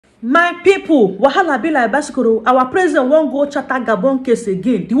My people, wahala be like bicycle. Our president won't go charter Gabon case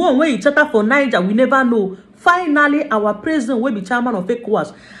again. The one where he charter for Niger, we never know. Finally, our president will be chairman of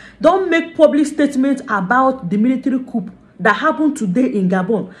ECOWAS. Don't make public statements about the military coup that happened today in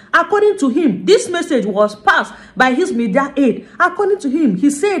Gabon. According to him, this message was passed by his media aide. According to him,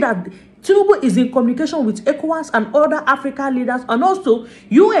 he said that Tinubu is in communication with ECOWAS and other African leaders and also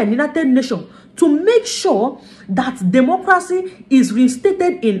UN, United Nations, to make sure that democracy is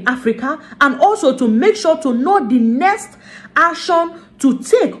reinstated in Africa and also to make sure to know the next action to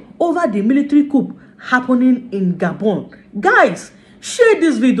take over the military coup happening in Gabon. Guys, share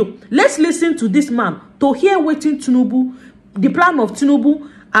this video. Let's listen to this man to hear what Tinubu, the plan of Tinubu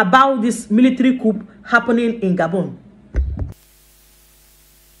about this military coup happening in Gabon.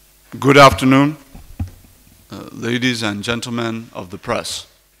 Good afternoon, ladies and gentlemen of the press.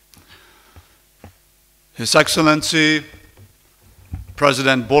 His Excellency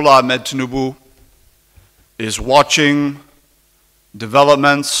President Bola Ahmed Tinubu is watching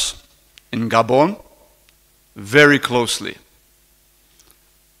developments in Gabon very closely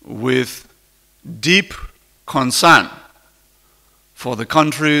with deep concern for the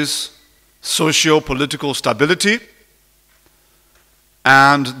country's socio-political stability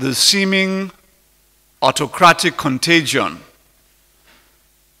and the seeming autocratic contagion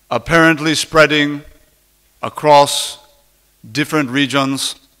apparently spreading across different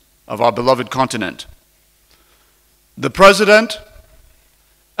regions of our beloved continent. The President,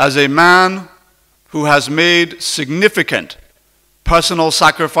 as a man who has made significant personal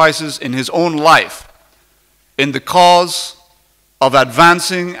sacrifices in his own life in the cause of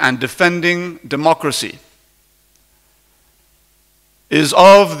advancing and defending democracy, is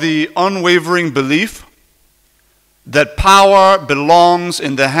of the unwavering belief that power belongs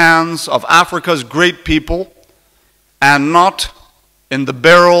in the hands of Africa's great people and not in the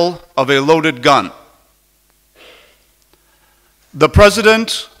barrel of a loaded gun. The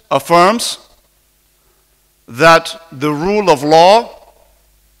President affirms that the rule of law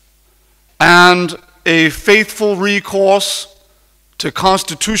and a faithful recourse to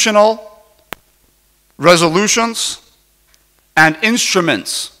constitutional resolutions and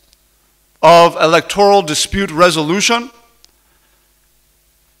instruments of electoral dispute resolution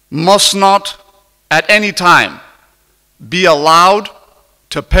must not at any time be allowed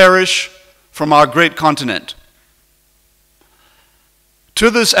to perish from our great continent.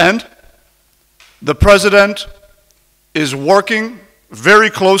 To this end, the President is working very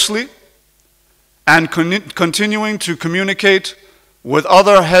closely and continuing to communicate with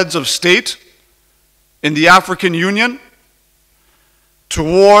other heads of state in the African Union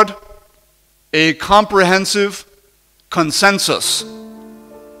toward a comprehensive consensus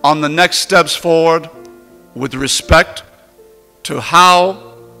on the next steps forward with respect to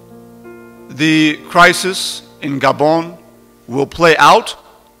how the crisis in Gabon will play out,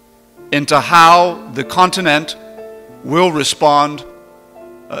 into how the continent will respond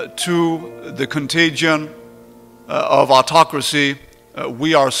to the contagion of autocracy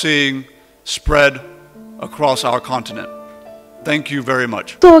we are seeing spread across our continent. Thank you very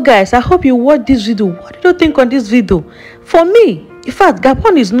much. So guys, I hope you watch this video. What do you think on this video? For me, in fact,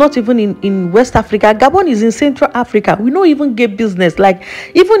 Gabon is not even in West Africa. Gabon is in Central Africa. We don't even get business. Like,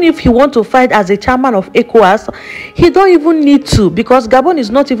 even if he want to fight as a chairman of ECOWAS, he don't even need to, because Gabon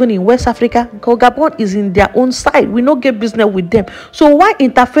is not even in West Africa. Because Gabon is in their own side. We don't get business with them. So why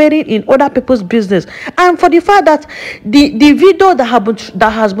interfering in other people's business? And for the fact that the video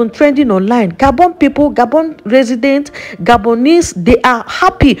that has been trending online, Gabon people, Gabon residents, Gabonese, they are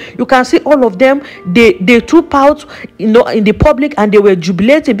happy. You can see all of them. They troop out, in the public, and they were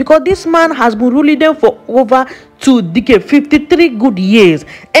jubilating because this man has been ruling them for over 2 decades, 53 good years,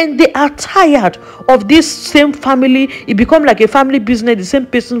 and they are tired of this same family. It become like a family business, the same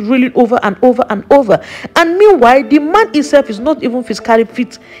person ruling over and over and over. And meanwhile, the man himself is not even physically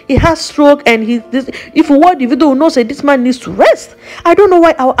fit. He has stroke, and if you watch the video, you know say this man needs to rest. I don't know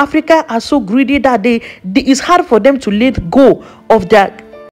why our Africa are so greedy that it's hard for them to let go of their